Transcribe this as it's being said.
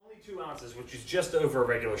2 ounces, which is just over a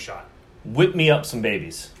regular shot. Whip me up some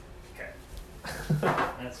babies. Okay.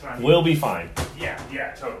 That's what I mean. We'll be fine. Yeah,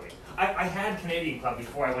 totally. I had Canadian Club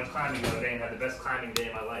before I went climbing the other day and had the best climbing day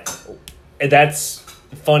of my life. And that's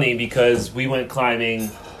funny because we went climbing,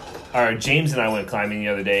 or James and I went climbing the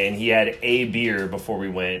other day, and he had a beer before we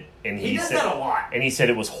went, and He does said, that a lot. and he said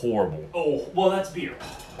it was horrible. Oh, well, that's beer.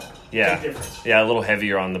 Yeah, Big difference. yeah, a little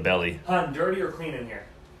heavier on the belly. Hun, dirty or clean in here?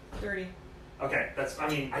 Dirty. Okay,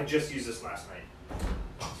 I just used this last night.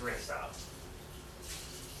 It's rinsed out.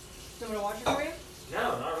 Do you want me to wash it for you?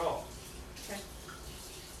 No, not at all. Okay.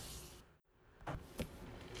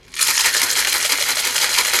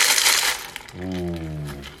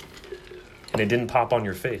 And it didn't pop on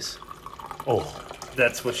your face. Oh,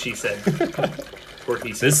 that's what she said. Or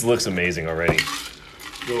he said. This looks amazing already,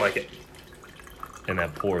 You'll like it. and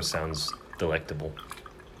that pour sounds delectable.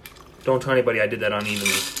 Don't tell anybody I did that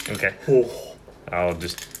unevenly. Okay, Oh. I'll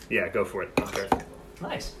just. Yeah, go for it. Okay.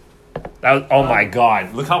 Nice. That was, oh my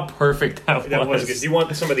god! Look how perfect that was. That was good. Do you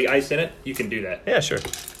want some of the ice in it? You can do that. Yeah, sure.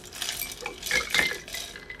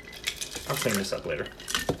 I'll clean this up later.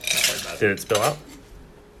 Not worry about it. Did it spill out?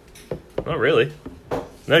 Not really.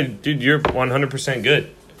 No, dude, you're 100%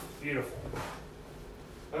 good. Beautiful.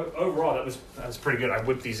 Overall, that was pretty good. I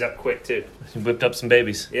whipped these up quick too. You whipped up some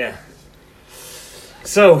babies. Yeah.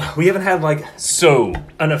 So we haven't had like So,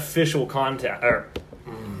 an official cocktail.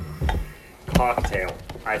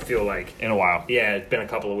 I feel like. in a while. Yeah, it's been a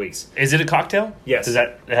couple of weeks. Is it a cocktail? Yes. Does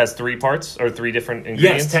it has 3 parts or 3 different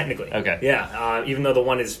ingredients? Yes, technically. Okay. Yeah, even though the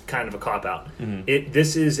one is kind of a cop out.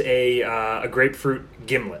 This is a grapefruit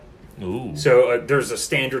gimlet. Ooh. So there's a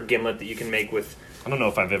standard gimlet that you can make with. I don't know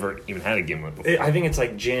if I've ever even had a gimlet before. I think it's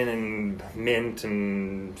like gin and mint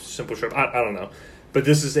and simple syrup. I don't know. But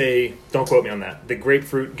this is a, don't quote me on that. The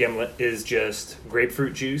grapefruit gimlet is just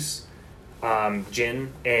grapefruit juice,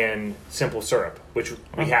 gin, and simple syrup, which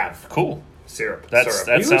we have. Cool. Syrup. That's- syrup.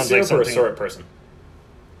 that Are you sounds a like syrup or a something- syrup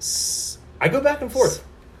person? I go back and forth.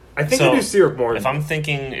 I think So, I do syrup more. If I'm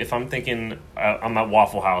thinking I'm at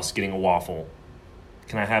Waffle House getting a waffle,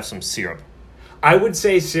 can I have some syrup? I would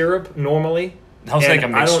say syrup normally. That was like a I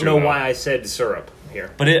mixture, don't know though. why I said syrup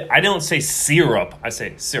here. But I don't say syrup. I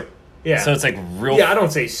say syrup. Yeah. So it's like real. Yeah, I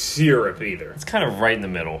don't say syrup either. It's kind of right in the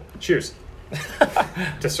middle. Cheers.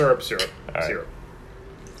 To syrup. right. Syrup.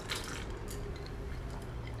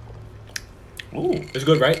 Ooh. It's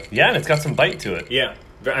good, right? Yeah, and it's got some bite to it. Yeah.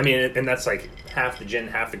 I mean, and that's like half the gin,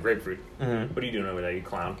 half the grapefruit. Mm-hmm. What are you doing over there, you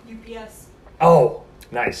clown? UPS. Oh,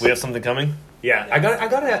 nice. We have something coming? Yeah, I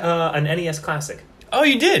got an NES Classic. Oh,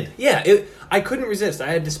 you did? Yeah, I couldn't resist. I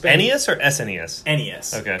had to spend NES or SNES?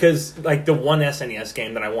 NES. Okay. Because like the one SNES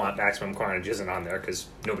game that I want, Maximum Carnage, isn't on there because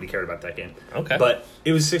nobody cared about that game. Okay. But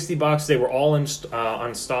it was $60. They were all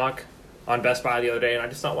on stock on Best Buy the other day, and I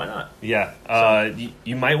just thought, why not? Yeah.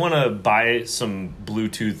 You might want to buy some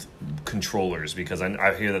Bluetooth controllers because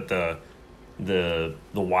I hear that the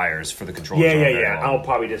wires for the controllers are very long. I'll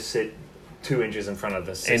probably just sit 2 inches in front of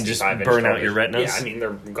the 65 And just inch burn out television. your retinas? Yeah, I mean, they're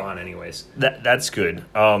gone anyways. That's good.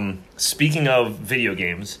 Speaking of video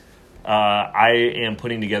games, I am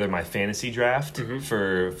putting together my fantasy draft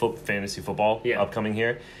for fantasy football upcoming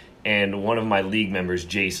here. And one of my league members,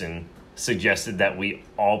 Jason, suggested that we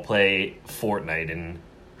all play Fortnite, and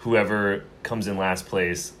whoever comes in last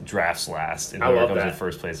place drafts last, and I whoever love comes that. in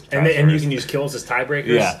first place drafts And you first. can use kills as tiebreakers.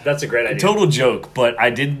 Yeah. That's a great idea. Total joke, but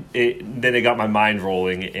then it got my mind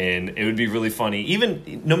rolling, and it would be really funny.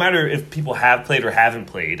 Even no matter if people have played or haven't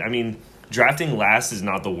played. I mean, drafting last is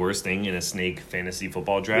not the worst thing in a snake fantasy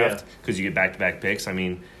football draft because you get back-to-back picks. I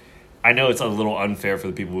mean, I know it's a little unfair for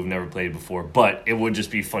the people who've never played before, but it would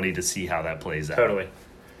just be funny to see how that plays out. Totally.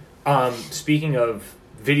 Speaking of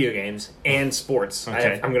video games and sports,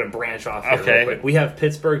 Okay. I'm going to branch off here real quick. We have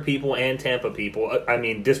Pittsburgh people and Tampa people. I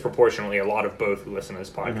mean, disproportionately, a lot of both who listen to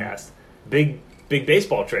this podcast. Big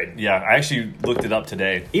baseball trade. Yeah, I actually looked it up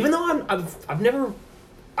today. Even though I've never,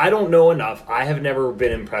 I don't know enough. I have never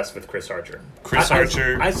been impressed with Chris Archer.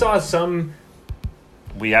 Archer. I saw some.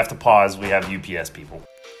 We have to pause. We have UPS people.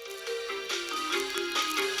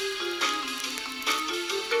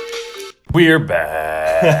 We're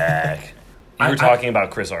back. You were talking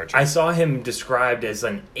about Chris Archer. I saw him described as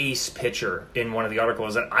an ace pitcher in one of the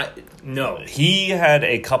articles. And no. He had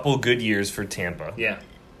a couple good years for Tampa. Yeah.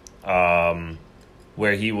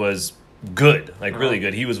 Where he was good, like really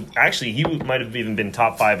good. He might have even been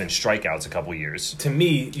top 5 in strikeouts a couple years. To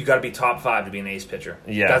me, you got to be top 5 to be an ace pitcher.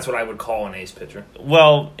 Yeah. That's what I would call an ace pitcher.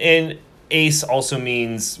 Well, and ace also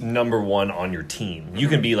means number 1 on your team. You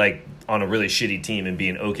can be like on a really shitty team and be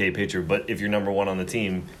an okay pitcher, but if you're number 1 on the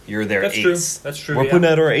team, you're their That's ace. true. That's true. We're yeah. putting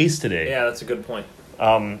out our ace today. Yeah, that's a good point.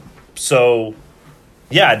 So,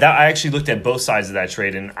 yeah, that I actually looked at both sides of that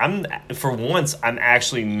trade, and I'm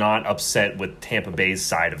actually not upset with Tampa Bay's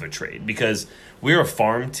side of a trade because we're a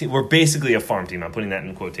farm team. We're basically a farm team. I'm putting that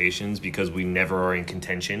in quotations because we never are in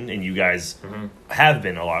contention, and you guys have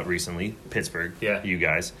been a lot recently. Pittsburgh, you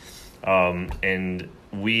guys, and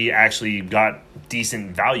we actually got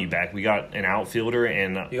decent value back. We got an outfielder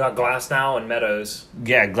and You got Glasnow and Meadows.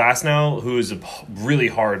 yeah, Glasnow, who is a really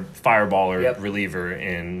hard fireballer reliever,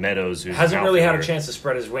 and Meadows, who Hasn't really had a chance to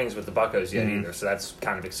spread his wings with the Buccos yet either, so that's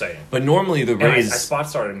kind of exciting. But normally the And I Rays, spot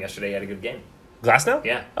started him yesterday. He had a good game. Glasnow,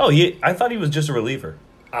 Yeah. Oh, I thought he was just a reliever.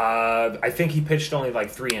 I think he pitched only like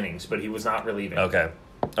 3 innings, but he was not relieving. Okay,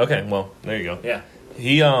 well there you go. Yeah.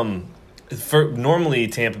 He normally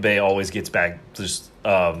Tampa Bay always gets back just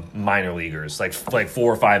minor leaguers, like 4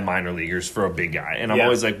 or 5 minor leaguers for a big guy, and I'm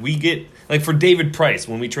always like, we get like for David Price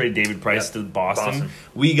when we traded David Price to Boston,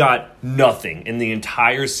 we got nothing, and the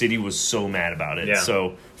entire city was so mad about it. Yeah.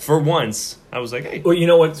 So for once, I was like, hey, Well, you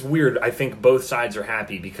know what's weird? I think both sides are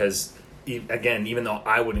happy because, again, even though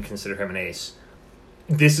I wouldn't consider him an ace,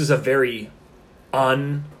 this is a very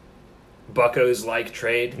Buccos-like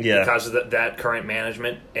trade because of that current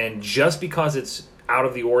management, and just because it's out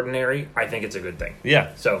of the ordinary, I think it's a good thing.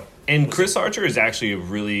 yeah. So, And Chris Archer is actually a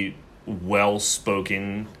really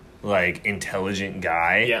well-spoken, like, intelligent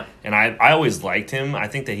guy. Yeah. And I always liked him. I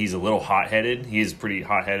think that he's a little hot-headed. He is pretty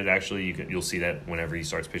hot-headed, actually. You'll see that whenever he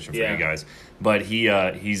starts pitching for you guys. But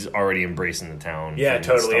he's already embracing the town. yeah, and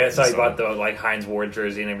totally. stuff, That's how he so. bought the Heinz Ward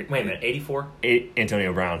jersey and everything. Wait a minute, 84?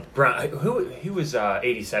 Antonio Brown. Brown. Who was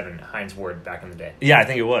 87 Heinz Ward back in the day? Yeah, I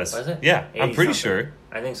think it was. Was it? Yeah, I'm pretty 80-something. sure.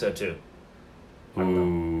 I think so too.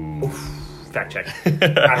 Ooh. Fact check. I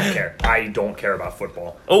don't care. I don't care about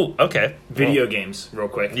football. Oh, okay. Video games, real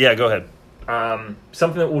quick. Yeah, go ahead.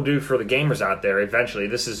 Something that we'll do for the gamers out there eventually.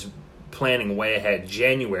 This is planning way ahead.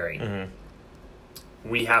 January.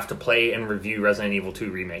 We have to play and review Resident Evil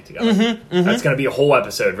 2 Remake together. That's going to be a whole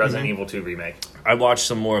episode, Resident Evil 2 Remake. I watched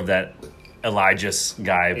some more of that Elijah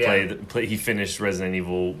guy Yeah. play. He finished Resident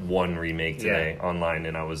Evil 1 remake today online,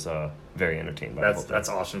 and I was very entertained by it. That's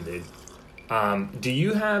awesome, dude. Do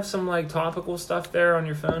you have some like topical stuff there on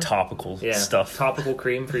your phone? Topical stuff. Topical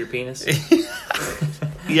cream for your penis?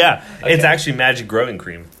 Yeah, it's actually magic growing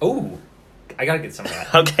cream. Oh, I gotta get some of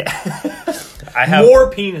that. Okay. I have More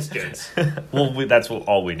penis jokes. Well, that's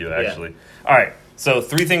all we do actually. All right. So a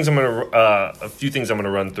few things I'm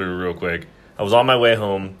gonna run through real quick. I was on my way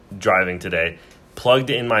home driving today, plugged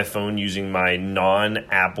in my phone using my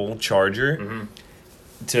non-Apple charger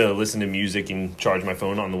to listen to music and charge my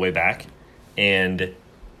phone on the way back, and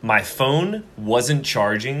my phone wasn't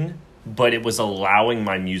charging, but it was allowing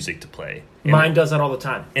my music to play. And, Mine does that all the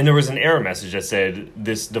time. and there was an error message that said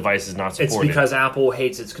this device is not supported. It's because Apple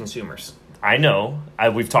hates its consumers. I know.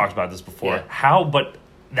 We've talked about this before. Yeah. But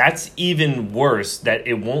that's even worse that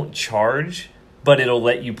it won't charge, but it'll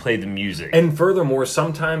let you play the music. And furthermore,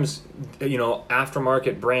 sometimes,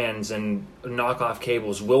 aftermarket brands and knockoff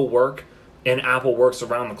cables will work, and Apple works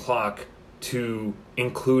around the clock to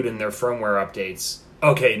include in their firmware updates.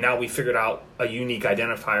 Okay, now we figured out a unique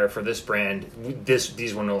identifier for this brand.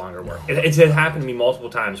 These will no longer work. It had happened to me multiple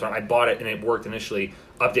times when I bought it and it worked initially,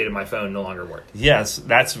 updated my phone, no longer worked. Yes,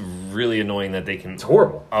 that's really annoying that they can It's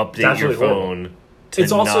horrible. update your phone.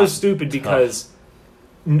 It's also stupid because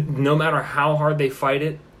no matter how hard they fight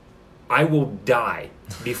it, I will die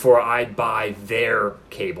before I buy their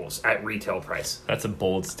cables at retail price. That's a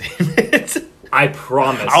bold statement. I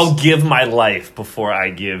promise. I'll give my life before I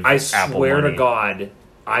give I Apple swear money. to God,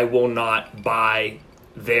 I will not buy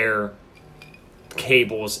their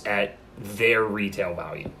cables at their retail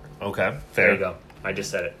value. Okay, fair. There you go. I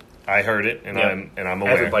just said it. I heard it, and Yep. I'm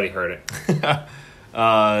aware. Everybody heard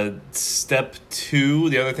it. Step 2,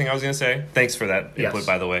 the other thing I was going to say. Thanks for that input, Yes.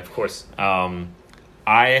 by the way. Of course.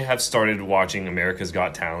 I have started watching America's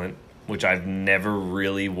Got Talent, which I've never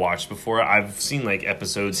really watched before. I've seen like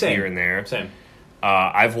episodes Same. here and there. Same.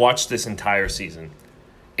 I've watched this entire season.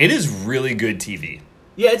 It is really good TV.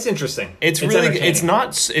 Yeah, it's interesting. It's really entertaining.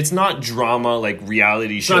 it's not drama like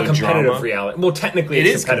reality It's show not competitive drama. reality. Well, technically It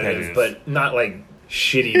it's is competitive, competitive. but not like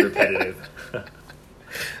shitty repetitive.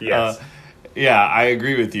 Yes. Yeah, I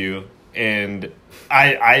agree with you, and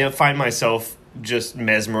I find myself just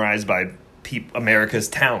mesmerized by America's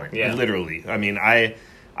talent. Yeah. Literally. I mean, I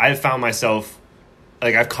have found myself,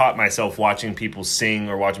 like, I've caught myself watching people sing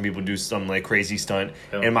or watching people do some like crazy stunt,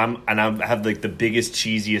 Yeah. and I have like the biggest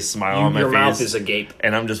cheesiest smile on my Your face. mouth is agape.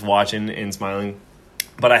 And I'm just watching and smiling.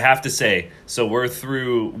 But I have to say, so we're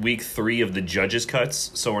through week 3 of the judges'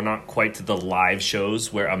 cuts, so we're not quite to the live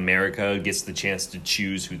shows where America gets the chance to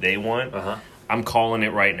choose who they want. Uh-huh. I'm calling it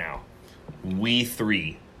right now. We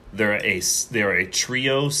Three. They're a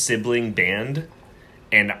trio sibling band,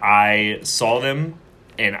 and I saw them,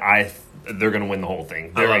 and they're gonna win the whole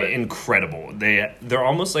thing. I love They're it. incredible. They're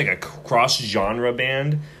almost like a cross genre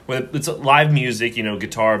band where it's live music,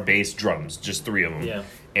 guitar, bass, drums, just three of them. Yeah.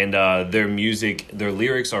 And their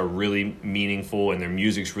lyrics are really meaningful, and their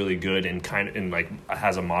music's really good and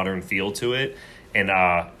has a modern feel to it. And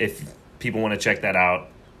if people want to check that out,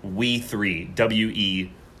 We Three, WE3,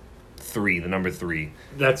 the number 3.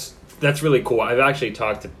 That's really cool. I've actually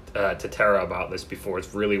talked to Tara about this before.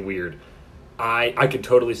 It's really weird. I could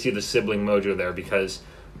totally see the sibling mojo there because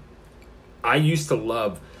I used to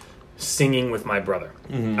love singing with my brother.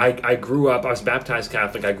 Mm-hmm. I grew up, I was baptized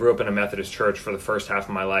Catholic. I grew up in a Methodist church for the first half of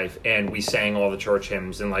my life, and we sang all the church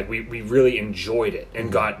hymns, and we really enjoyed it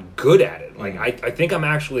and got good at it. Like I think I'm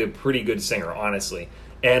actually a pretty good singer, honestly.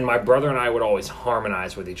 And my brother and I would always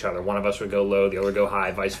harmonize with each other. One of us would go low, the other would go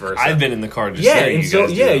high, vice versa. I've been in the car just yeah, saying and you so guys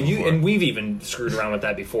do yeah, that you before. and we've even screwed around with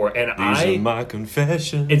that before. And These are my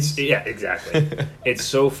confessions. it's exactly. It's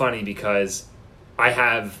so funny because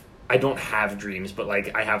I don't have dreams, but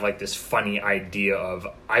like I have like this funny idea of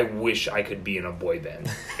I wish I could be in a boy band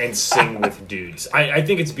and sing with dudes. I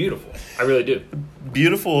think it's beautiful. I really do.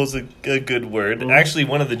 Beautiful is a good word. Mm-hmm. Actually,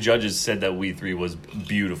 one of the judges said that We Three was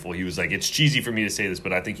beautiful. He was like, it's cheesy for me to say this,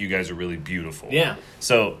 but I think you guys are really beautiful. Yeah.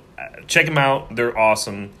 So check them out. They're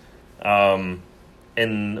awesome.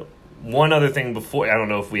 And one other thing before, I don't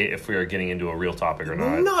know if we are getting into a real topic or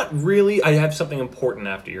not. Not really. I have something important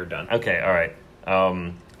after you're done. Okay, all right.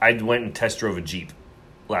 I went and test drove a Jeep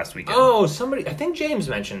last weekend. Oh, I think James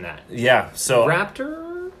mentioned that. Yeah, so Raptor?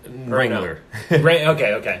 Or Wrangler. no?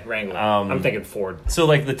 Okay, Wrangler. I'm thinking Ford. So,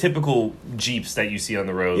 like, the typical Jeeps that you see on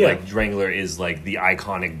the road, Yeah. like, Wrangler is, like, the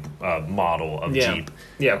iconic model of Yeah. Jeep.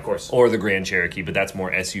 Yeah, of course. Or the Grand Cherokee, but that's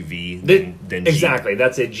more SUV than Jeep. Exactly.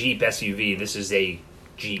 That's a Jeep SUV. This is a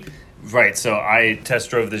Jeep. Right, so I test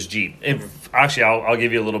drove this Jeep. Actually, I'll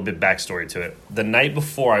give you a little bit backstory to it. The night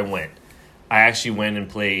before I actually went and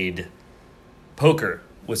played poker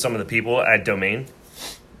with some of the people at Domain.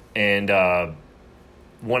 And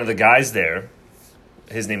one of the guys there,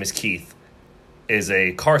 his name is Keith, is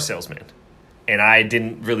a car salesman. And I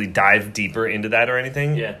didn't really dive deeper into that or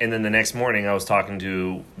anything. Yeah. And then the next morning, I was talking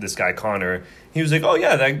to this guy, Connor. He was like, oh,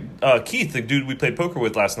 yeah, that Keith, the dude we played poker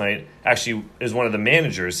with last night, actually is one of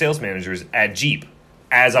the sales managers at Jeep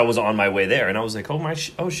as I was on my way there. And I was like, oh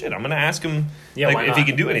shit, I'm going to ask him why if he not?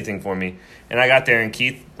 can do anything for me. And I got there, and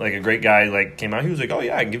Keith, like a great guy, like came out. He was like, oh,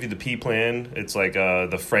 yeah, I can give you the P plan. It's like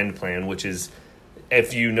the friend plan, which is,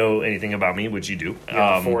 if you know anything about me, which you do.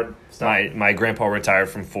 Yeah, the Ford stuff. My grandpa retired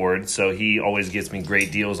from Ford, so he always gets me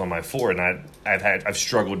great deals on my Ford, and I've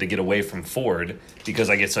struggled to get away from Ford because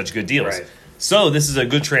I get such good deals. Right. So this is a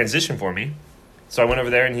good transition for me. So I went over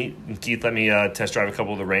there, and Keith let me test drive a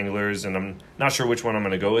couple of the Wranglers, and I'm not sure which one I'm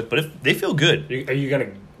going to go with, but if they feel good. Do you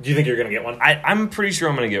think you're gonna get one? I'm pretty sure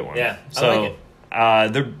I'm going to get one. Yeah, So, I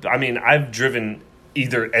like it. I've driven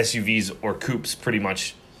either SUVs or coupes pretty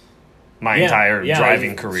much my entire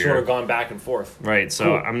driving you've career. Sort of gone back and forth. Right, so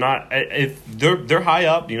Cool. I'm not. If they're high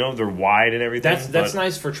up, they're wide and everything. That's but-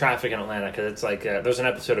 nice for traffic in Atlanta because it's like there's an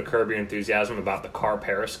episode of Curb Your Enthusiasm about the car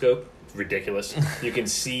periscope. It's ridiculous. You can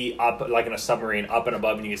see up like in a submarine up and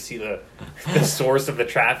above, and you can see the source of the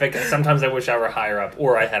traffic. And sometimes I wish I were higher up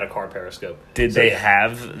or I had a car periscope. Did So, they yeah.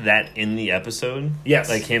 have that in the episode? Yes,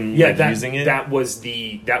 like him using it. That was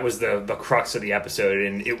the crux of the episode,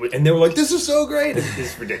 and and they were like, "This is so great!"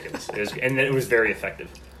 It's ridiculous. And it was very effective.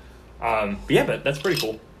 But that's pretty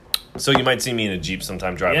cool. So you might see me in a Jeep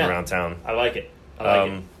sometime driving around town. I like it. I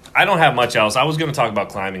like it. I don't have much else. I was going to talk about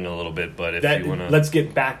climbing a little bit, but if you want to, Let's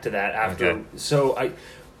get back to that after. Okay. So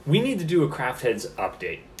we need to do a Craft Heads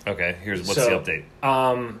update. okay. What's the So, update?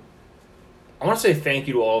 I want to say thank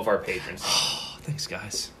you to all of our patrons. Thanks,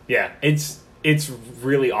 guys. Yeah, it's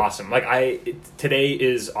really awesome. Today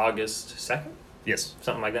is August 2nd, Yes.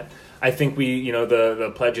 something like that. I think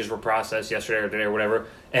the pledges were processed yesterday or today or whatever.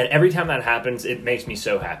 And every time that happens, it makes me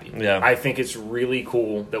so happy. Yeah. I think it's really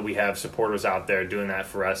cool that we have supporters out there doing that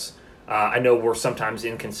for us. I know we're sometimes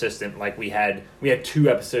inconsistent. Like we had 2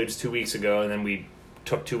 episodes 2 weeks ago, and then we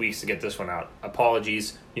took 2 weeks to get this one out.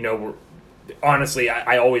 Apologies. Honestly,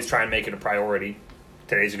 I always try and make it a priority.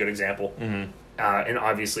 Today's a good example. Mm-hmm. And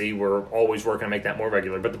obviously, we're always working to make that more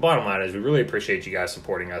regular. But the bottom line is we really appreciate you guys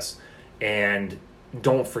supporting us. And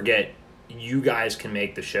don't forget, you guys can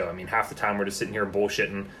make the show. I mean, half the time we're just sitting here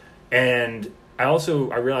bullshitting. And I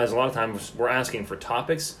realize a lot of times we're asking for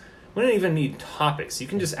topics. We don't even need topics. You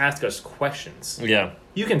can just ask us questions. Yeah.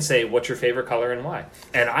 You can say, what's your favorite color and why?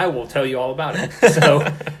 And I will tell you all about it. So,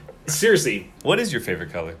 seriously, What is your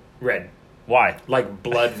favorite color? red. Why? like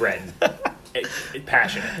blood red,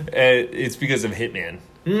 passionate. It's because of Hitman.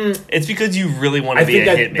 It's because you really want to I be think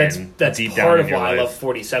a hitman. that's deep part down of in your why I life. love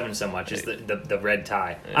 47 so much is the red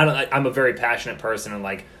tie. I'm a very passionate person, and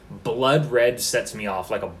like blood red sets me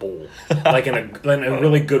off like a bull, like in a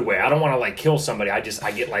really good way. I don't want to like kill somebody. I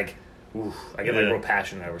get like, I get like real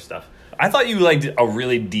passionate over stuff. I thought you liked a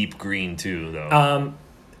really deep green too, though.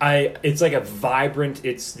 It's like a vibrant.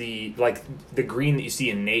 It's the green that you see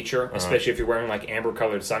in nature, especially if you're wearing like amber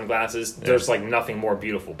colored sunglasses. There's like nothing more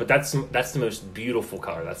beautiful. But that's the most beautiful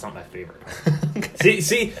color. That's not my favorite.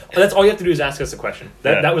 see, that's all you have to do is ask us a question.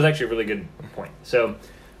 That was actually a really good point. So,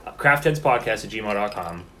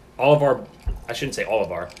 craftheadspodcast@gmail.com. All of our, I shouldn't say all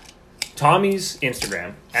of our, Tommy's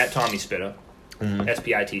Instagram @TommySpitta,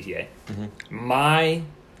 SPITTA. My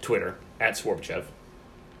Twitter @Swarbachev.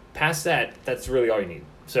 Past that, that's really all you need.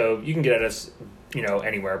 So you can get at us,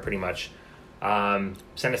 anywhere pretty much.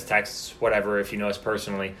 Send us texts, whatever, if you know us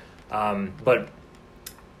personally. But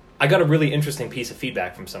I got a really interesting piece of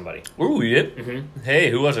feedback from somebody. Ooh, you did? Mm-hmm.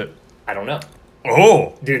 Hey, who was it? I don't know.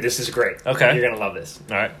 Oh! Dude, this is great. Okay. You're going to love this.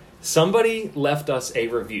 All right. Somebody left us a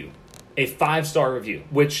review, a 5-star review,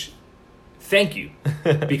 which, thank you,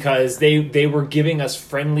 because they were giving us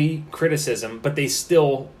friendly criticism, but they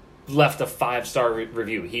still left a 5-star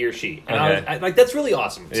review, he or she. And Okay. I like, that's really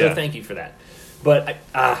awesome. So Yeah. thank you for that. But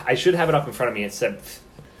I should have it up in front of me. It said,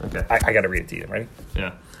 Okay. I got to read it to you. Ready?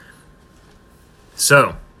 Yeah.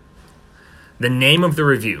 So, the name of the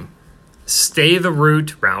review, Stay the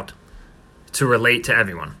Route to Relate to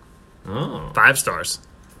Everyone. Oh. 5 stars.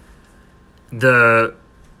 The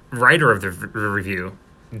writer of the review,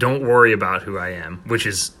 Don't Worry About Who I Am, which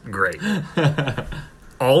is great.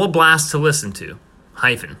 All a blast to listen to,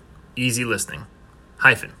 easy listening,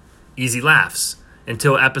 easy laughs,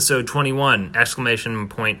 until episode 21, !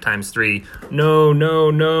 times 3,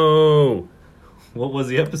 no. What was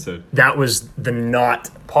the episode? That was the not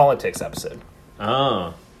politics episode.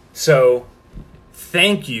 Oh. So,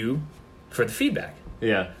 thank you for the feedback.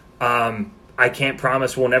 Yeah. I can't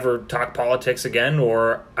promise we'll never talk politics again,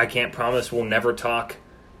 or I can't promise we'll never talk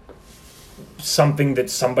something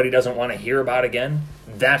that somebody doesn't want to hear about again.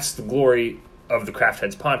 That's the glory of the Craft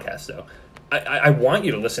Heads podcast, though. I want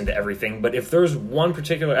you to listen to everything, but if there's one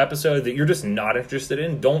particular episode that you're just not interested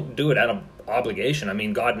in, don't do it out of obligation. I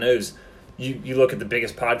mean, God knows, you look at the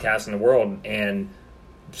biggest podcasts in the world, and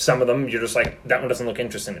some of them, you're just like, that one doesn't look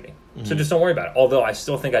interesting to me. Mm-hmm. So just don't worry about it. Although I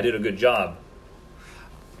still think I did a good job.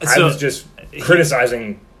 I was just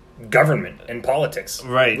criticizing government and politics.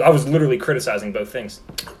 Right. I was literally criticizing both things.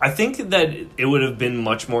 I think that it would have been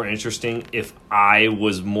much more interesting if I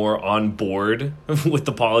was more on board with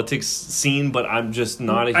the politics scene, but I'm just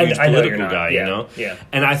not a huge political guy, Yeah. Yeah.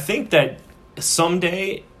 And I think that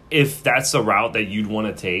someday, if that's a route that you'd want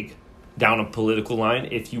to take down a political line,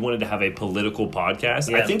 if you wanted to have a political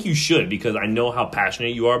podcast, I think you should, because I know how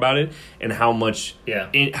passionate you are about it and how much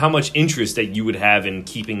interest that you would have in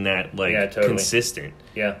keeping that consistent.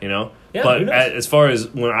 Yeah. Yeah, but as far as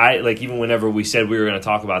even whenever we said we were going to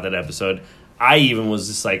talk about that episode, I even was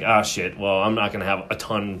just like, shit, well, I'm not going to have a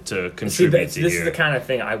ton to contribute to this here. is the kind of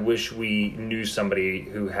thing I wish we knew somebody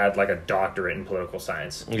who had like a doctorate in political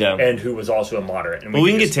science. Yeah. And who was also a moderate. And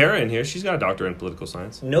we can get Tara in here. She's got a doctorate in political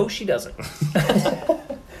science. No, she doesn't.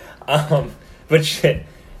 But shit.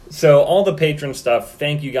 So all the patron stuff,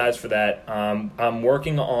 thank you guys for that. I'm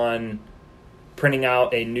working on printing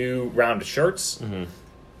out a new round of shirts. Mm-hmm.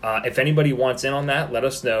 If anybody wants in on that, let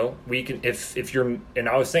us know. We can, if you're, and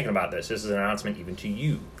I was thinking about this. This is an announcement even to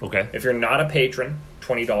you. Okay. If you're not a patron,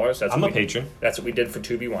 $20. I'm a patron. That's what we did for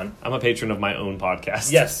 2B1. I'm a patron of my own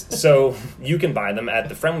podcast. Yes, so you can buy them at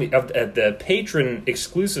the patron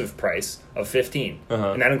exclusive price of $15,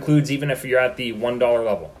 and that includes even if you're at the $1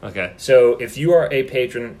 level. Okay. So if you are a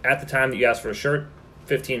patron at the time that you ask for a shirt,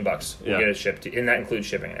 $15. We'll get it shipped, and that includes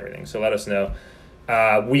shipping and everything. So let us know.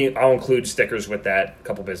 I'll include stickers with that, a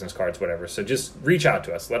couple business cards, whatever. So just reach out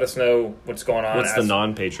to us. Let us know what's going on. What's the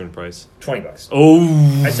non-patron price? $20.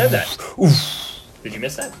 Oh, I said that. Oof. Did you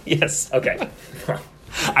miss that? Yes. Okay.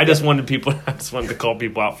 I just wanted to call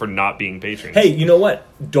people out for not being patrons. Hey, you know what?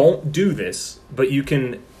 Don't do this, but you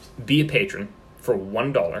can be a patron for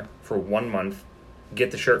 $1 for 1 month,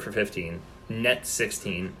 get the shirt for $15, net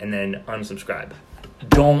 $16, and then unsubscribe.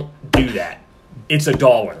 Don't do that. It's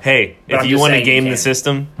 $1. Hey, if you want to game the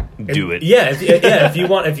system, do it. Yeah, if you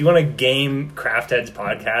want to game Craft Heads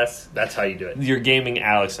podcast, that's how you do it. You're gaming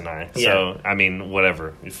Alex and I, so I mean,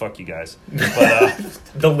 whatever. Fuck you guys. But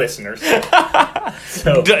the listeners.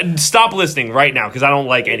 So stop listening right now because I don't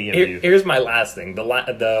like any of you. Here's my last thing. The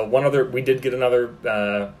one other, we did get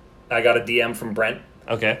another. I got a DM from Brent.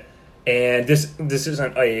 Okay. And this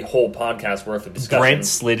isn't a whole podcast worth of discussion. Brent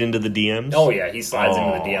slid into the DMs. Oh yeah, he slides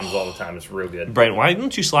into the DMs all the time. It's real good. Brent, why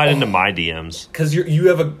don't you slide into my DMs? Because you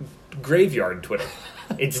have a graveyard Twitter.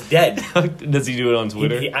 It's dead. Does he do it on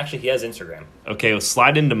Twitter? He has Instagram. Okay, well,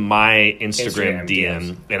 slide into my Instagram Instagram DM,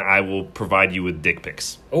 DMs. and I will provide you with dick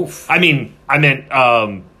pics. Oof. I meant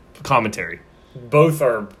commentary. Both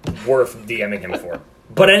are worth DMing him for.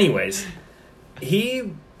 But anyways,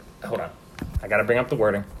 hold on. I gotta bring up the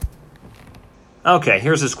wording. Okay,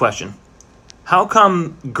 here's his question. How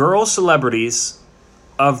come girl celebrities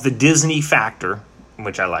of the Disney factor,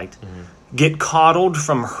 which I liked, get coddled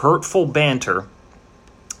from hurtful banter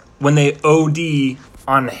when they OD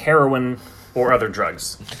on heroin or other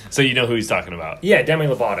drugs? So you know who he's talking about. Yeah, Demi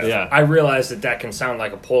Lovato. Yeah. I realize that can sound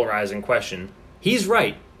like a polarizing question. He's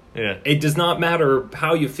right. Yeah. It does not matter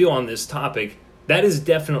how you feel on this topic. That is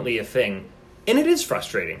definitely a thing. And it is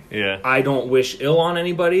frustrating. Yeah. I don't wish ill on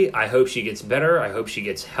anybody. I hope she gets better. I hope she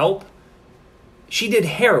gets help. She did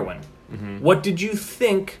heroin. Mm-hmm. What did you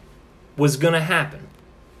think was going to happen?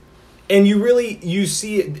 And you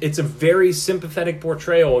see it, it's a very sympathetic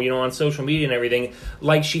portrayal, on social media and everything,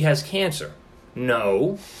 like she has cancer.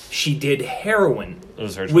 No, she did heroin, It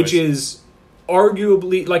was her choice. which is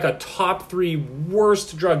arguably like a top 3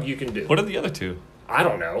 worst drug you can do. What are the other two? I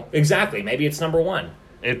don't know. Exactly. Maybe it's number 1.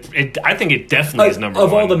 I think it definitely is number one.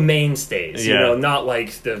 Of all the mainstays, Yeah. not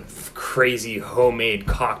like the crazy homemade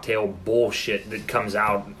cocktail bullshit that comes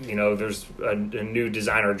out. There's a new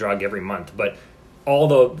designer drug every month, but all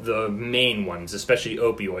the main ones, especially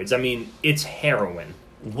opioids. I mean, it's heroin.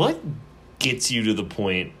 What gets you to the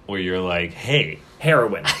point where you're like, hey,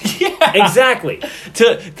 Heroin. Yeah. Exactly.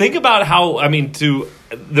 to think about how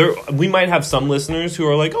we might have some listeners who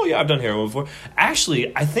are like, oh yeah, I've done heroin before.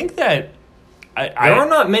 Actually, I think that There are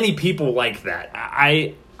not many people like that.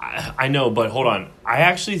 I know, but hold on. I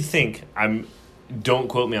actually think don't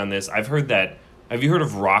quote me on this. I've heard that. Have you heard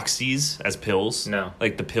of Roxy's as pills? No.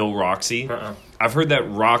 Like the pill Roxy? Uh-uh. I've heard that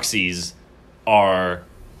Roxy's are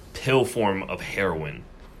pill form of heroin.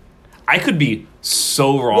 I could be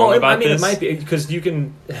so wrong about this. It might be because you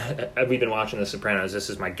can. We've been watching The Sopranos. This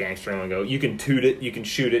is my gangster lingo. You can toot it, you can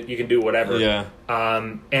shoot it, you can do whatever. Yeah.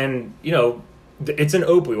 And it's an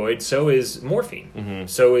opioid. So is morphine. Mm-hmm.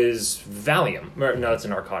 So is Valium. No, it's a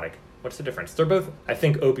narcotic. What's the difference? They're both. I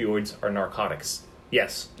think opioids are narcotics.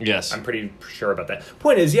 Yes. Yes. I'm pretty sure about that.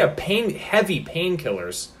 Point is, yeah, heavy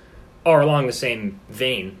painkillers are along the same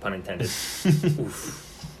vein, pun intended.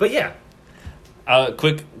 Oof. But yeah.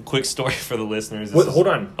 Quick story for the listeners. Hold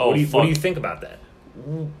on. Oh, what do you think about that?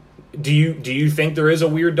 Do you think there is a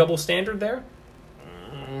weird double standard there?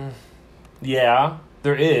 Yeah,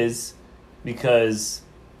 there is, because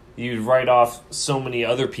you write off so many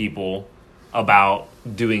other people about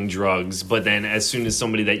doing drugs, but then as soon as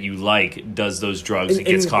somebody that you like does those drugs, it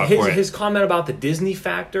gets caught for it. His comment about the Disney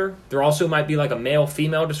factor, there also might be like a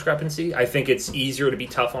male-female discrepancy. I think it's easier to be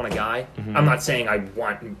tough on a guy. Mm-hmm. I'm not saying I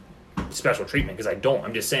want special treatment, because I don't.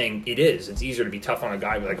 I'm just saying it is. It's easier to be tough on a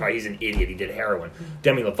guy, like, oh, he's an idiot, he did heroin.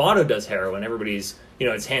 Demi Lovato does heroin. Everybody's,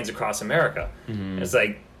 it's hands across America. Mm-hmm. It's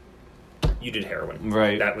like, you did heroin.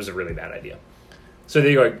 Right. That was a really bad idea. So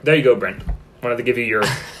there you go, Brent. Wanted to give you your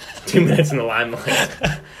 2 minutes in the limelight.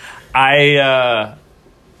 I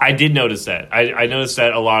did notice that. I noticed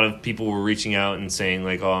that a lot of people were reaching out and saying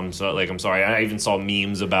like, "Oh, I'm sorry." I even saw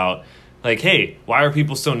memes about like, "Hey, why are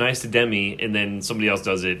people so nice to Demi?" And then somebody else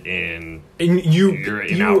does it, and you're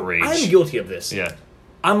in outrage. I'm guilty of this. Yeah.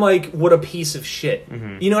 I'm like, what a piece of shit.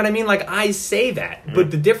 Mm-hmm. You know what I mean? Like, I say that, mm-hmm.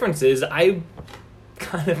 but the difference is I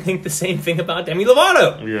kind of think the same thing about Demi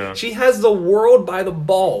Lovato. Yeah. She has the world by the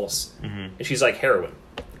balls, mm-hmm. and she's like, heroin.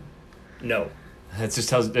 No. That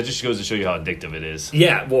just goes to show you how addictive it is.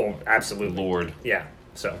 Yeah, well, absolutely. Lord. Yeah.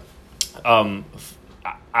 So.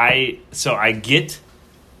 I get.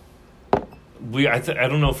 I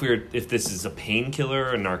don't know if this is a painkiller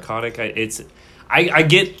or a narcotic. I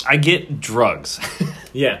get drugs.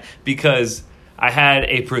 Yeah. Because I had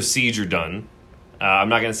a procedure done. I'm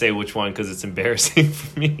not going to say which one because it's embarrassing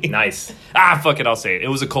for me. Nice. Fuck it, I'll say it. It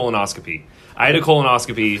was a colonoscopy. I had a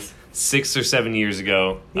colonoscopy 6 or 7 years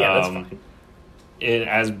ago. Yeah, that's fine.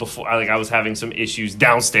 I was having some issues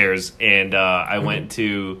downstairs, and I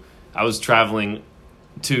was traveling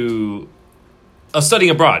to. I was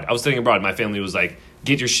studying abroad. My family was like,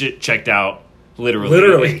 "Get your shit checked out."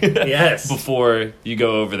 Literally, yes. Before you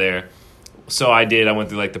go over there. So I did. I went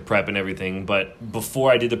through like the prep and everything. But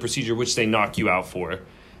before I did the procedure, which they knock you out for,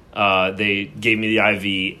 they gave me the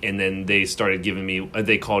IV, and then they started giving me.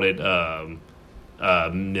 They called it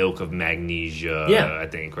milk of magnesia. Yeah. I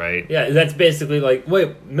think, right? Yeah, that's basically like,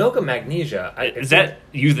 wait, milk of magnesia. Is that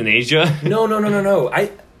euthanasia? No.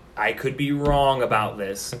 I could be wrong about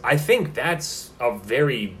this. I think that's a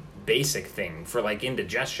very basic thing for like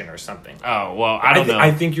indigestion or something. Oh well, I don't know.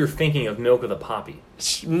 I think you're thinking of milk of the poppy.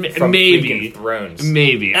 From Maybe Freaking Thrones.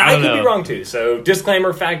 Maybe I don't could know. be wrong too. So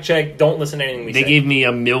disclaimer, fact check. Don't listen to anything we They say. gave me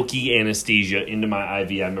a milky anesthesia into my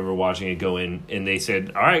IV. I remember watching it go in, and they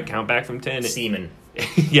said, "All right, count back from 10." semen.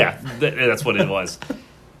 Yeah, that's what it was.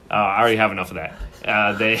 I already have enough of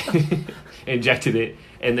that. They injected it,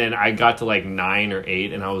 and then I got to like 9 or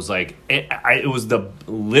 8, and I was like, it was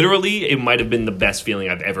literally it might have been the best feeling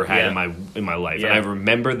I've ever had in my life, Yeah. and I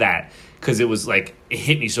remember that because it was like it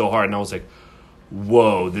hit me so hard, and I was like,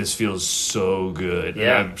 whoa, this feels so good.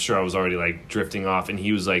 Yeah. And I'm sure I was already like drifting off, and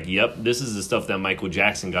he was like, yep, this is the stuff that Michael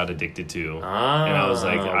Jackson got addicted to. And I was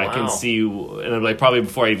like, I wow. can see, and I'm like, probably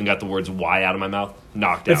before I even got the words why out of my mouth,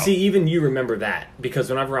 knocked But out. see, even you remember that because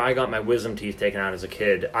whenever I got my wisdom teeth taken out as a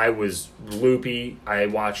kid, I was loopy. I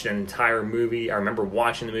watched an entire movie. I remember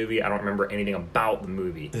watching the movie. I don't remember anything about the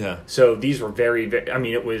movie. Yeah. So these were very, very. I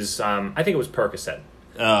mean, it was. I think it was Percocet.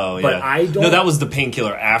 Oh, yeah. But I don't- No, that was the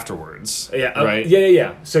painkiller afterwards. Yeah. Right?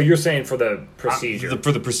 Yeah. So you're saying for the procedure?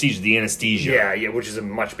 For the procedure, the anesthesia. yeah, which is a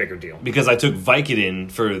much bigger deal. Because I took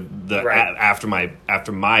Vicodin for the Right. after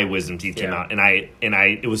my wisdom teeth came Yeah. out, and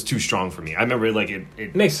I it was too strong for me. I remember like it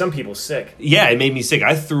It makes some people sick. yeah, it made me sick.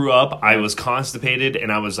 I threw up. I was constipated,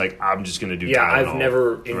 and I was like, I'm just gonna do. Yeah, Tylenol I've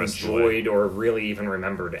never the rest of the way. enjoyed or really even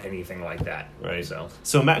remembered anything like that. Right.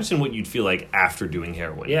 So imagine what you'd feel like after doing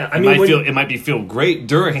heroin. Yeah, I it mean, might when- it might feel great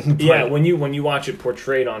during. But yeah, when you watch it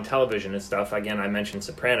portrayed on television and stuff, again, I mentioned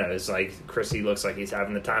Sopranos. Like Chrissy looks like he's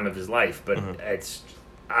having the time of his life, but it's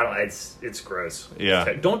gross.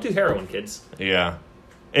 Yeah. Don't do heroin, kids. Yeah.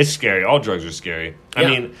 It's scary. All drugs are scary. I Yeah.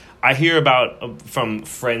 mean, I hear about from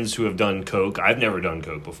friends who have done coke. I've never done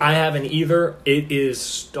coke before. I haven't either. It is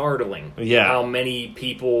startling. Yeah. How many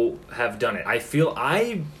people have done it?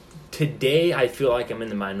 Today I feel like I'm in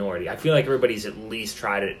the minority. I feel like everybody's at least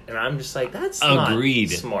tried it, and I'm just like, that's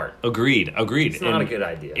Agreed. not smart. Agreed. It's not a good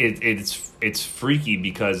idea. It's freaky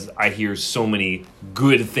because I hear so many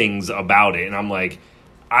good things about it, and I'm like,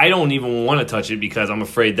 I don't even want to touch it because I'm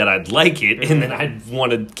afraid that I'd like it, and then I'd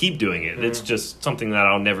want to keep doing it. It's just something that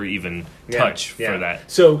I'll never even touch for that.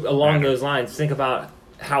 So along matter. those lines, think about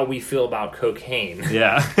how we feel about cocaine.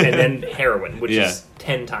 Yeah. And then heroin, which Yeah. is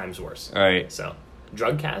 10 times worse. All right. So,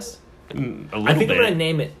 drug cast? A little I think bit. I'm going to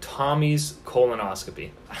name it Tommy's colonoscopy.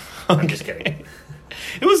 I'm just kidding.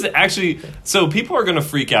 It was actually so people are gonna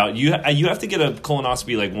freak out. You have to get a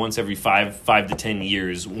colonoscopy like once every 5 to 10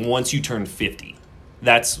 years. Once you turn 50,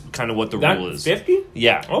 that's kind of what the rule is. 50?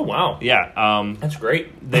 Yeah. Oh, wow. Yeah. That's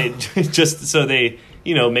great. They just so they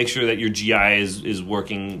make sure that your GI is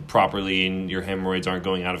working properly and your hemorrhoids aren't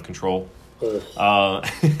going out of control.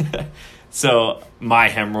 So my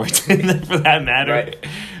hemorrhoids, for that matter.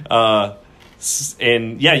 Right.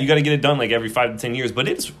 And yeah, you got to get it done like every 5 to 10 years, but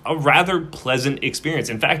it's a rather pleasant experience.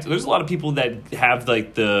 In fact, there's a lot of people that have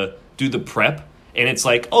like do the prep, and it's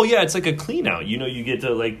like, oh yeah, it's like a clean out. You get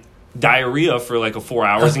to like diarrhea for like 4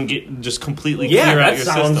 hours and get just completely Yeah, clear out that your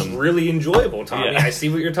sounds system. really enjoyable, Tommy. Yeah. I see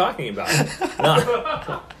what you're talking about.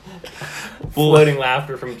 No. Floating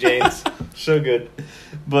laughter from James. So good.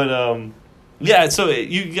 But yeah, so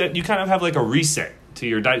you kind of have like a reset to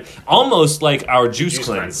your diet, almost like our juice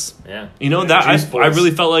cleanse. Yeah. You know that I Juice force.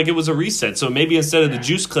 really felt like it was a reset. So maybe instead of the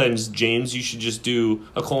juice cleanse, James, you should just do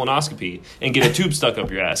a colonoscopy and get a tube stuck up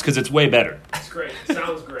your ass because it's way better. That's great.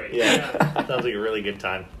 Sounds great. Yeah. Sounds like a really good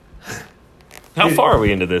time. How far are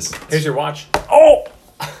we into this? Here's your watch. Oh,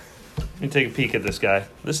 let me take a peek at this guy.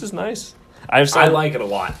 This is nice. I like it a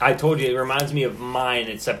lot. I told you it reminds me of mine,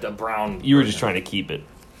 except a brown. You were just trying to keep it.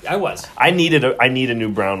 I was. I need a new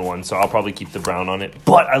brown one, so I'll probably keep the brown on it.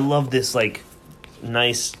 But I love this like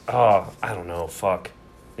nice. Oh, I don't know. Fuck.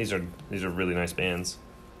 These are really nice bands.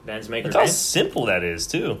 Bands maker. Look how Band? simple that is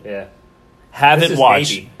too. Yeah. Have This it is watch.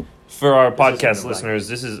 navy. For our This podcast isn't listeners,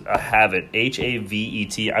 this is a Havet,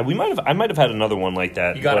 Havet. I might have had another one like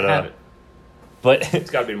that. You gotta but, have it. But It's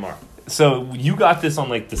gotta be tomorrow. so you got this on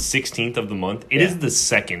like the 16th of the month. It Yeah. is the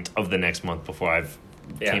 2nd of the next month before I've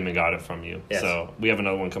Yeah. came and got it from you. Yes. So we have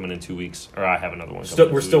another one coming in 2 weeks, or I have another one. Coming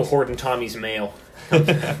in We're 2 still weeks, hoarding Tommy's mail.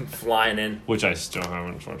 Flying in. which I still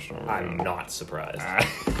haven't. I'm not surprised.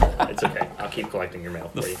 Ah. It's okay. I'll keep collecting your mail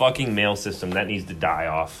The for you. fucking mail system that needs to die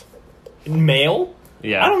off. Mail?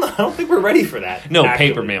 Yeah, I don't know. I don't think we're ready for that. No, actually.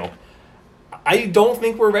 paper mail. I don't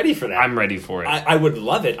think we're ready for that. I'm ready for it. I would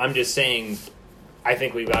love it. I'm just saying, I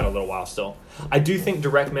think we've got a little while still. I do think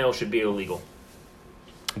direct mail should be illegal.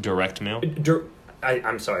 Direct mail.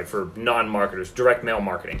 I'm sorry, for non-marketers, direct mail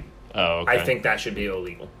marketing. Oh, okay. I think that should be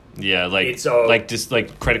illegal. Yeah, like It's, just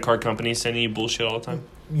like credit card companies sending you bullshit all the time.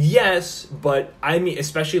 Yes, but I mean,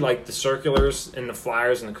 especially like the circulars and the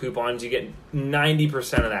flyers and the coupons, you get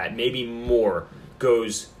 90% of that, maybe more,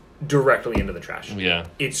 goes directly into the trash. Yeah.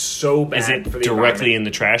 It's so bad. Is it for the directly in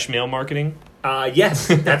the trash mail marketing? Yes,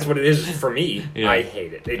 that's what it is for me. Yeah. I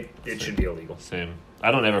hate it. It should be illegal. Same.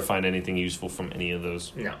 I don't ever find anything useful from any of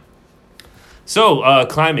those. No. So,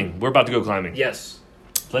 climbing. We're about to go climbing. Yes.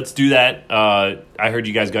 Let's do that. I heard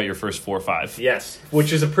you guys got your first 4 or 5. Yes.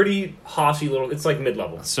 Which is a pretty hossy little. It's like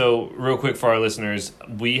mid-level. So, real quick for our listeners,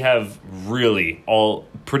 we have really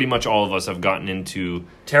pretty much all of us have gotten into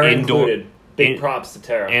Tara indoor. included. Big props to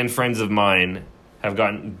Tara. And friends of mine have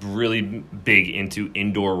gotten really big into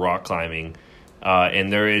indoor rock climbing.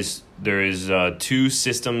 And there is 2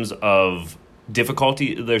 systems of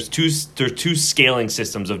difficulty. There's two scaling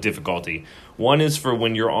systems of difficulty. One is for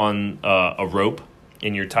when you're on a rope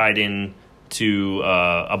and you're tied in to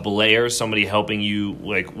a belayer, somebody helping you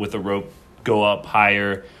like with a rope go up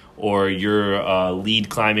higher, or you're lead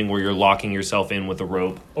climbing where you're locking yourself in with a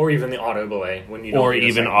rope, or even the auto belay when you don't or need a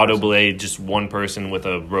even second auto person. belay, just one person with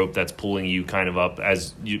a rope that's pulling you kind of up,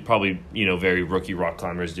 as you probably very rookie rock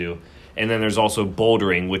climbers do. And then there's also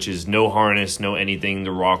bouldering, which is no harness, no anything.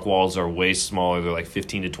 The rock walls are way smaller; they're like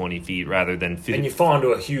 15 to 20 feet rather than 50. And you fall into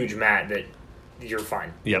a huge mat that you're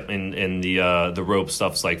fine. Yep, and the rope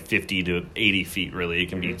stuff's like 50 to 80 feet. Really, it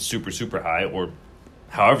can be super super high, or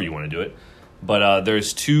however you want to do it. But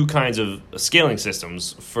there's 2 kinds of scaling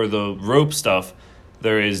systems for the rope stuff.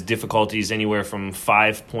 There is difficulties anywhere from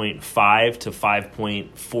 5.5 to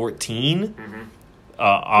 5.14.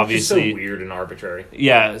 Obviously, it's so weird and arbitrary.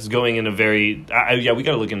 yeah, it's going in a very we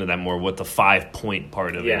got to look into that more. What the 5-point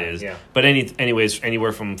part of it is. Yeah. But anyways,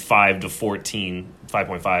 anywhere from 5 to 14,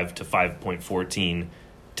 5.5 to 5.14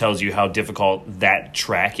 tells you how difficult that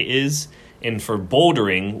track is. And for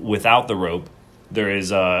bouldering without the rope, there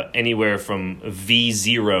is anywhere from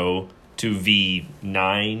V0 to V9,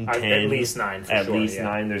 10. At least 9, for At sure. least yeah.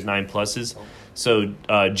 9. There's 9 pluses. So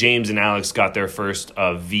James and Alex got their first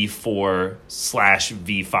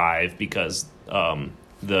V4/V5 because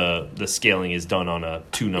the scaling is done on a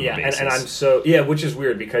 2-number basis. And I'm which is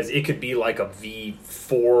weird because it could be like a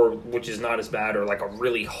V4, which is not as bad, or like a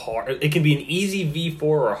really hard. It can be an easy V4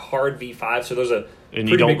 or a hard V5. So there's a and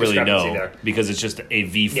pretty you don't big really discrepancy know there. because it's just a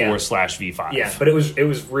V4/V5. Yeah, but it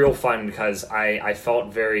was real fun because I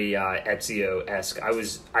felt very Ezio-esque.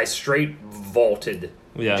 I straight vaulted.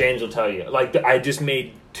 Yeah. James will tell you. Like I just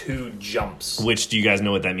made 2 jumps. Which, do you guys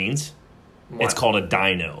know what that means? What? It's called a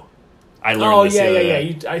dyno. I learned this the other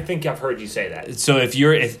day. I think I've heard you say that. So if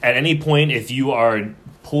at any point, if you are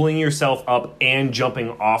pulling yourself up and jumping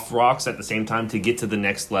off rocks at the same time to get to the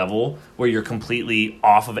next level where you're completely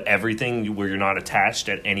off of everything, where you're not attached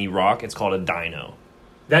at any rock, it's called a dyno.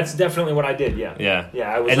 That's definitely what I did. Yeah. Yeah.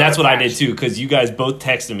 Yeah. And that's what I did too, because you guys both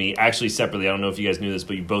texted me, actually separately. I don't know if you guys knew this,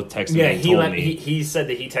 but you both texted me and told me. He said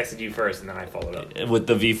that he texted you first, and then I followed up. With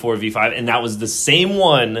the V4, V5, and that was the same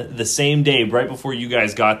one, the same day, right before you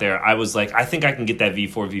guys got there. I was like, I think I can get that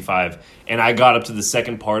V4, V5, and I got up to the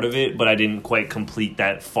second part of it, but I didn't quite complete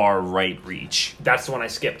that far right reach. That's the one I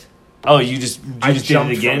skipped. Oh, you just did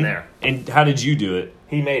jumped it again? from there. And how did you do it?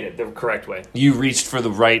 He made it the correct way. You reached for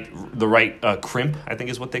the right crimp, I think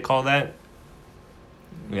is what they call that.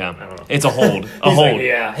 Yeah, I don't know. it's a hold. A He's hold. like,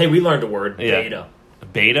 yeah. Hey, we learned a word. Yeah. Beta. I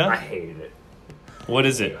Beta? hated it. What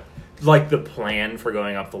is it? Like the plan for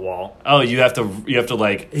going up the wall. Oh, you have to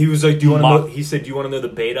like. He was like, "Do you want to Mock- know?" He said, "Do you want to know the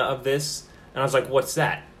beta of this?" And I was like, "What's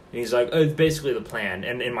that?" And he's like, "Oh, it's basically the plan."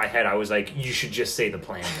 And in my head, I was like, "You should just say the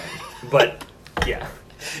plan then." But yeah,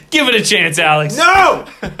 Give it a chance, Alex. no,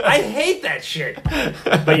 I hate that shit.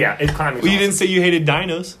 But yeah, it's climbing. Well, you didn't say you hated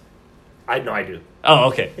dinos. I know I do. Oh,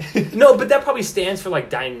 okay. No, but that probably stands for like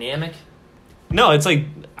dynamic. No, it's like,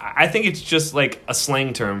 I think it's just like a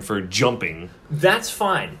slang term for jumping. That's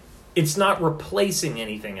fine. It's not replacing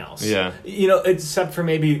anything else. Yeah. You know, except for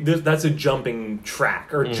maybe that's a jumping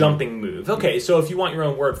track or jumping move. Okay, so if you want your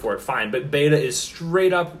own word for it, fine. But beta is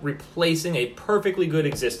straight up replacing a perfectly good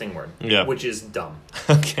existing word. Yeah. Which is dumb.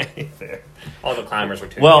 Okay, fair. All the climbers were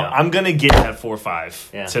tuning Well, out. I'm going to get that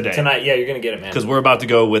 4-5 Yeah. today. Tonight, yeah, you're going to get it, man. Because we're about to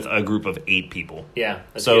go with a group of 8 people. Yeah.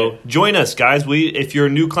 Let's So get it. join us, guys. If you're a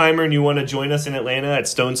new climber and you want to join us in Atlanta at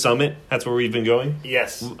Stone Summit, that's where we've been going.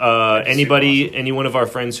 Yes. Anybody, awesome. any one of our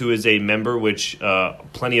friends who is a member, which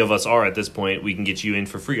plenty of us are at this point, we can get you in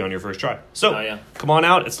for free on your first try. So Oh, yeah. come on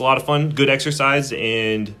out. It's a lot of fun, good exercise,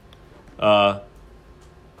 and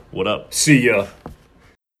what up? See ya.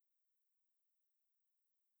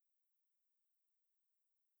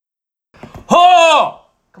 Oh,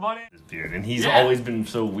 come on in. His beard, and he's always been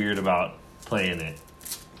so weird about playing it.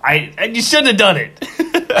 You shouldn't have done it.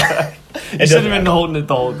 You should have been holding it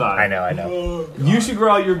the whole time. I know. You should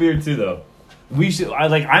grow out your beard too, though. We should.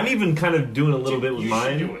 I'm even kind of doing a little bit with You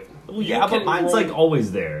mine. should do it. Well, You yeah, but can mine's roll- like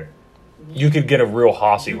always there. You could get a real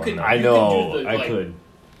hossy one, can- though. I You know. can do the, I like, could.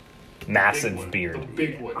 Massive big one, beard. The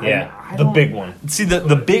big one. Yeah, I the don't- big one. See,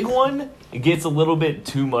 the big one, it gets a little bit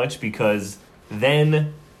too much because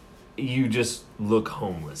then you just look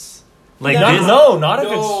homeless. Like No, this,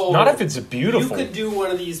 Not if it's beautiful. You could do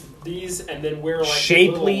one of these and then wear like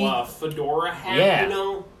Shapely. a little fedora hat, Yeah. you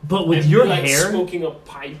know? but with and your be, like, hair, smoking a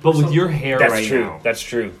pipe. but or with something. your hair That's right true. now, That's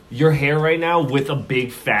true. your hair right now with a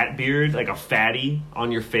big fat beard, like a fatty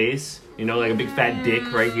on your face, you know, like a big fat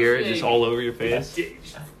dick right here, just all over your face.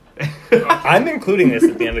 I'm including this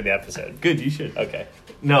at the end of the episode. Good, you should. Okay.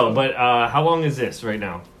 No, but how long is this right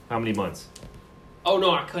now? How many months? Oh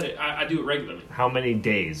no, I cut it. I do it regularly. How many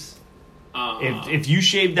days? Uh, If you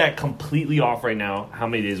shaved that completely off right now, how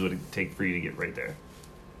many days would it take for you to get right there?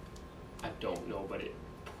 I don't know, but it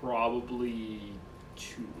probably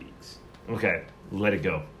 2 weeks. Okay, let it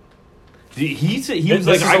go. He said he This was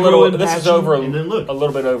like, is I a grew little. in This is passion, over and then look, a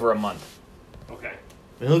little bit over a month Okay.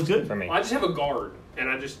 it looks good for me. Well, I just have a guard, and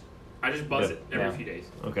I just buzz Good. it every Yeah. few days.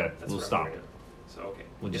 Okay, That's we'll what I'm stop. doing now. So okay.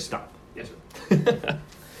 We'll just stop. Yes, sir.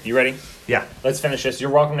 You ready? Yeah, Let's finish this. You're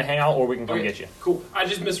welcome to hang out, or we can come Okay, get you. Cool. I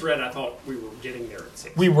just misread. I thought we were getting there at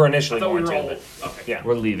 6. We were I initially thought we going were to, all. but Okay. yeah.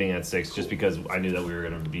 we're leaving at 6 just because I knew that we were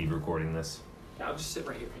going to be recording this. I'll just sit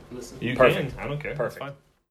right here and listen. You Perfect. can. I don't care. Perfect. It's fine.